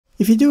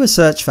If you do a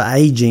search for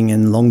ageing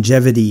and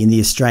longevity in the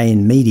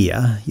Australian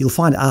media, you'll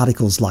find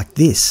articles like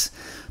this.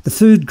 The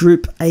food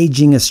group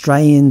ageing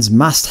Australians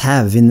must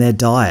have in their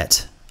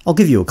diet. I'll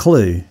give you a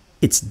clue.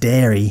 It's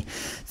dairy.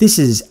 This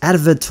is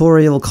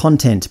advertorial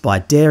content by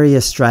Dairy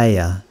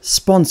Australia.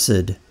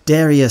 Sponsored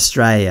Dairy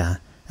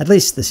Australia. At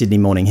least the Sydney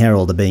Morning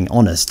Herald are being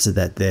honest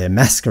that they're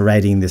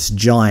masquerading this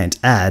giant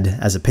ad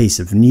as a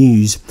piece of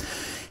news.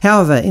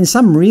 However, in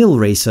some real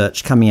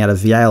research coming out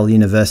of Yale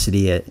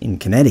University in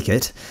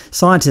Connecticut,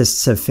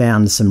 scientists have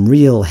found some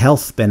real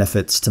health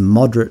benefits to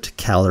moderate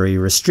calorie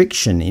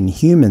restriction in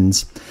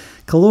humans.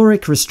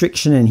 Caloric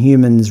restriction in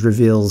humans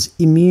reveals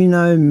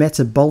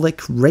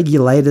immunometabolic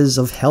regulators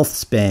of health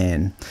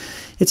span.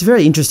 It's a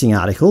very interesting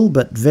article,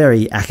 but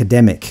very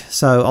academic,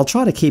 so I'll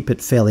try to keep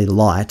it fairly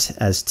light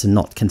as to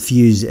not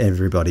confuse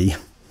everybody.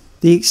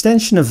 The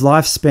extension of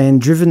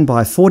lifespan driven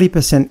by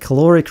 40%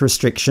 caloric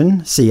restriction,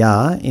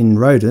 CR, in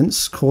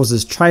rodents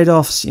causes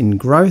trade-offs in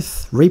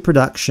growth,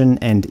 reproduction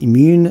and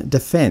immune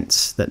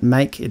defense that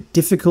make it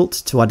difficult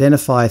to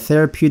identify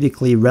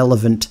therapeutically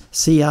relevant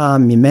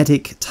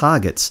CR-mimetic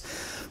targets.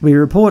 We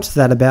report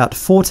that about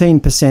 14%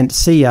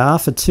 CR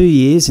for 2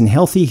 years in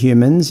healthy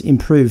humans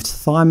improved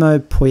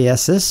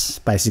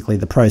thymopoiesis, basically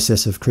the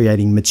process of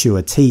creating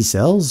mature T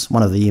cells,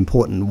 one of the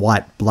important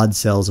white blood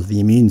cells of the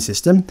immune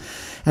system,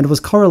 and was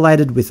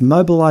correlated with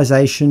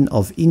mobilisation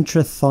of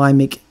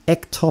intrathymic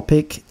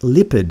ectopic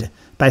lipid,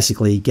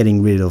 basically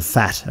getting rid of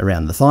fat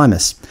around the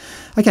thymus.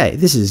 Okay,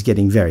 this is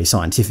getting very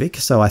scientific,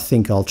 so I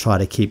think I'll try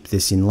to keep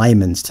this in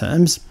layman's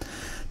terms.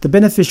 The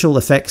beneficial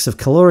effects of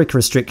caloric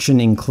restriction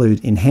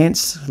include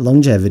enhanced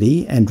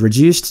longevity and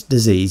reduced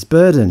disease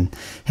burden.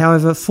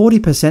 However,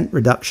 40%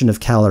 reduction of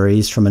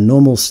calories from a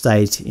normal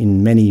state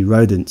in many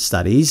rodent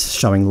studies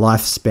showing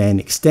lifespan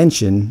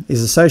extension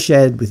is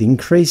associated with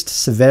increased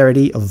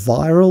severity of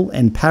viral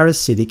and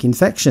parasitic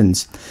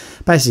infections.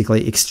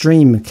 Basically,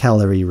 extreme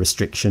calorie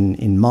restriction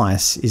in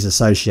mice is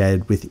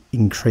associated with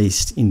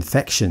increased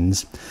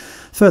infections.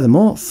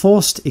 Furthermore,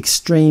 forced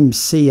extreme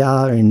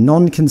CR in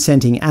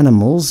non-consenting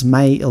animals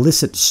may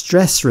elicit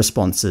stress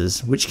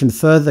responses, which can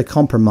further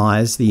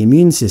compromise the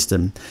immune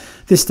system.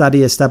 This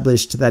study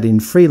established that in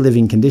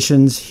free-living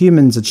conditions,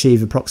 humans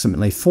achieve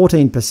approximately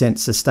 14%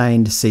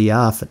 sustained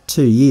CR for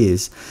 2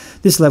 years.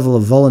 This level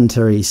of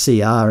voluntary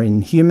CR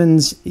in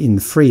humans in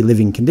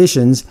free-living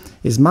conditions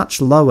is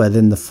much lower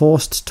than the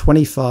forced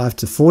 25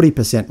 to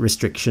 40%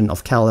 restriction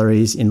of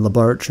calories in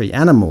laboratory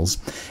animals,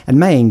 and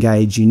may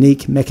engage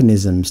unique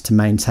mechanisms to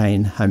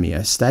maintain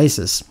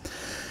homeostasis.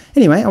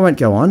 Anyway, I won't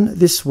go on.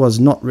 This was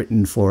not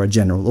written for a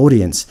general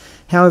audience.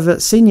 However,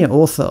 senior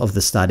author of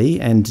the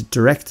study and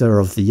director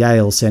of the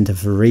Yale Centre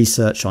for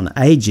Research on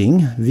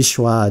Aging,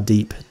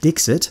 Vishwadeep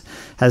Dixit,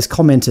 has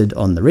commented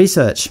on the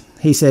research.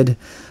 He said,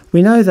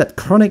 "We know that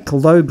chronic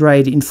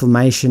low-grade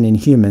inflammation in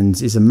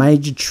humans is a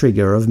major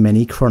trigger of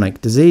many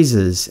chronic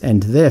diseases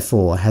and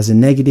therefore has a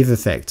negative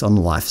effect on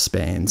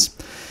lifespans."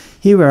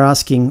 Here we're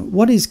asking,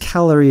 what is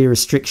calorie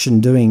restriction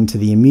doing to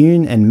the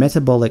immune and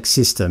metabolic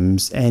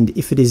systems, and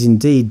if it is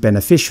indeed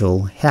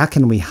beneficial, how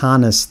can we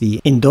harness the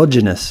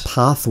endogenous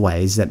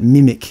pathways that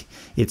mimic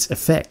its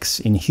effects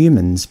in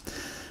humans?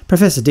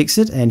 Professor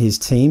Dixit and his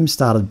team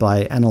started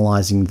by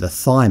analysing the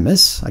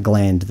thymus, a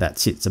gland that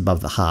sits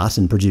above the heart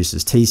and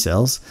produces T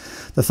cells.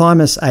 The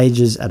thymus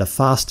ages at a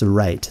faster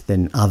rate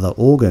than other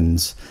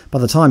organs. By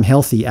the time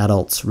healthy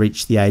adults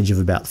reach the age of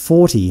about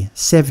 40,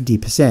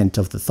 70%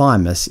 of the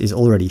thymus is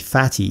already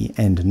fatty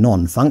and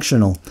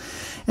non-functional.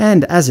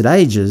 And as it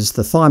ages,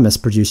 the thymus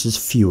produces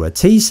fewer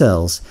T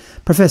cells.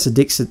 Professor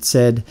Dixit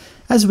said,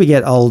 "As we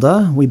get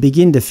older, we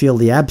begin to feel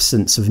the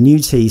absence of new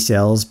T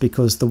cells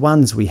because the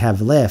ones we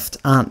have left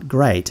aren't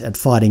great at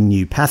fighting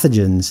new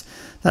pathogens.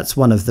 That's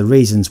one of the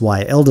reasons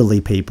why elderly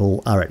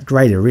people are at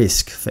greater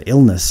risk for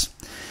illness."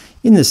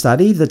 In the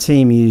study, the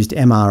team used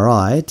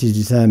MRI to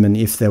determine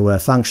if there were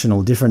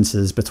functional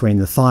differences between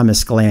the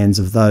thymus glands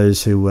of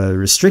those who were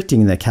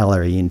restricting their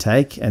calorie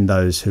intake and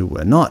those who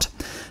were not.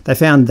 They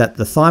found that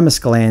the thymus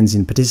glands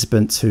in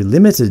participants who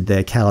limited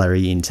their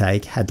calorie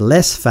intake had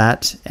less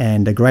fat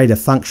and a greater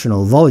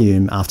functional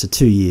volume after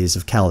 2 years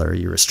of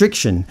calorie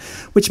restriction,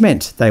 which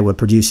meant they were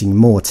producing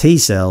more T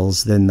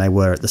cells than they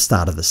were at the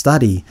start of the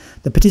study.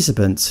 The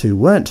participants who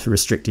weren't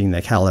restricting their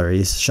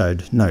calories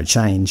showed no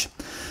change.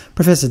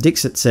 Professor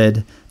Dixit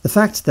said, "The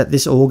fact that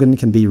this organ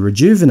can be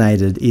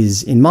rejuvenated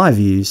is, in my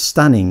view,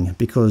 stunning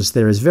because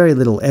there is very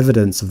little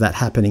evidence of that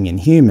happening in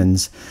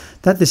humans.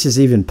 That this is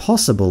even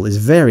possible is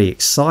very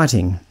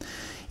exciting."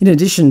 In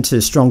addition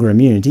to stronger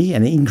immunity,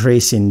 an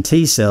increase in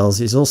T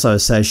cells is also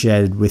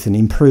associated with an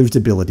improved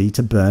ability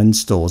to burn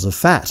stores of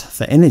fat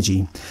for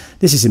energy.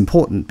 This is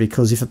important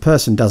because if a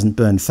person doesn't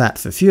burn fat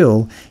for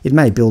fuel, it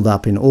may build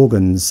up in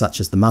organs such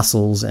as the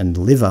muscles and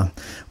liver,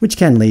 which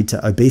can lead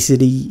to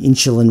obesity,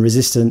 insulin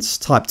resistance,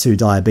 type 2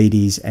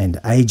 diabetes, and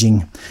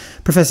aging.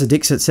 Professor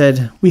Dixit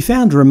said, "We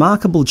found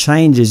remarkable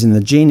changes in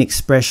the gene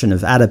expression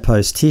of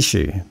adipose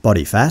tissue,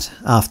 body fat,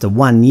 after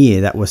 1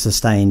 year that were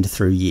sustained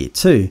through year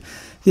 2.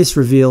 This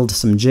revealed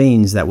some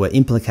genes that were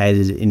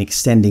implicated in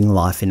extending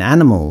life in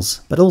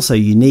animals, but also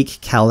unique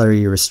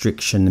calorie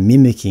restriction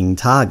mimicking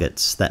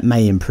targets that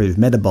may improve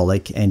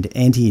metabolic and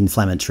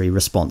anti-inflammatory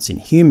response in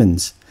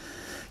humans.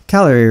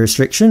 Calorie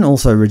restriction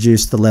also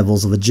reduced the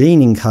levels of a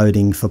gene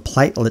encoding for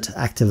platelet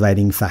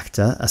activating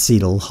factor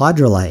acetyl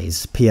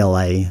hydrolase,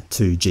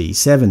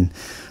 PLA2G7.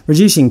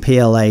 Reducing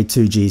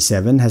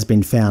PLA2G7 has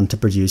been found to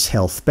produce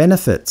health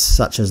benefits,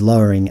 such as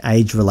lowering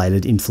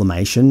age-related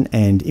inflammation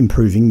and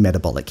improving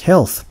metabolic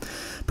health.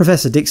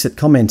 Professor Dixit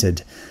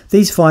commented,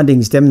 "These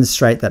findings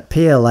demonstrate that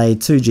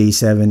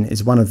PLA2G7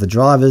 is one of the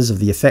drivers of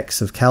the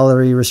effects of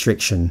calorie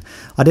restriction.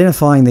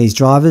 Identifying these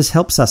drivers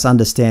helps us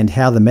understand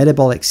how the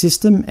metabolic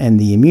system and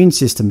the immune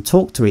system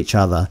talk to each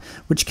other,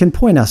 which can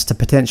point us to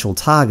potential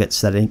targets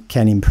that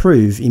can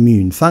improve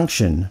immune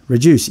function,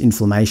 reduce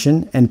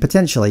inflammation, and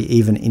potentially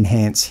even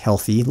enhance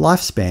healthy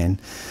lifespan."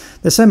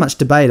 There's so much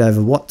debate over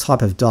what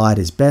type of diet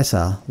is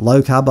better: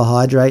 low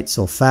carbohydrates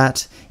or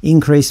fat,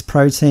 increased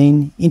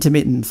protein,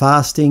 intermittent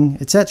fasting,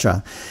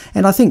 etc.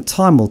 And I think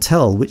time will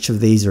tell which of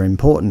these are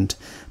important.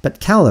 But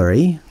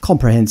Calorie,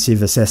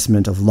 comprehensive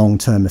assessment of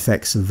long-term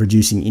effects of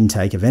reducing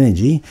intake of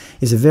energy,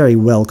 is a very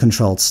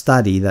well-controlled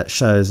study that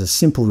shows a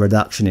simple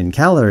reduction in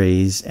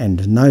calories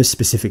and no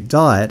specific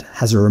diet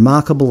has a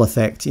remarkable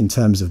effect in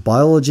terms of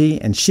biology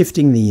and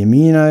shifting the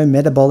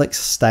immuno-metabolic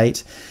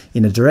state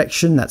in a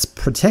direction that's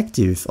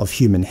protective of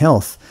human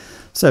health.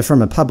 So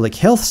from a public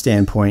health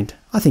standpoint,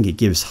 I think it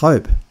gives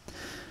hope.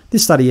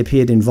 This study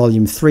appeared in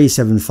volume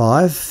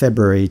 375,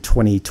 February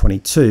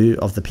 2022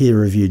 of the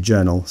peer-reviewed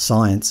journal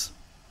Science.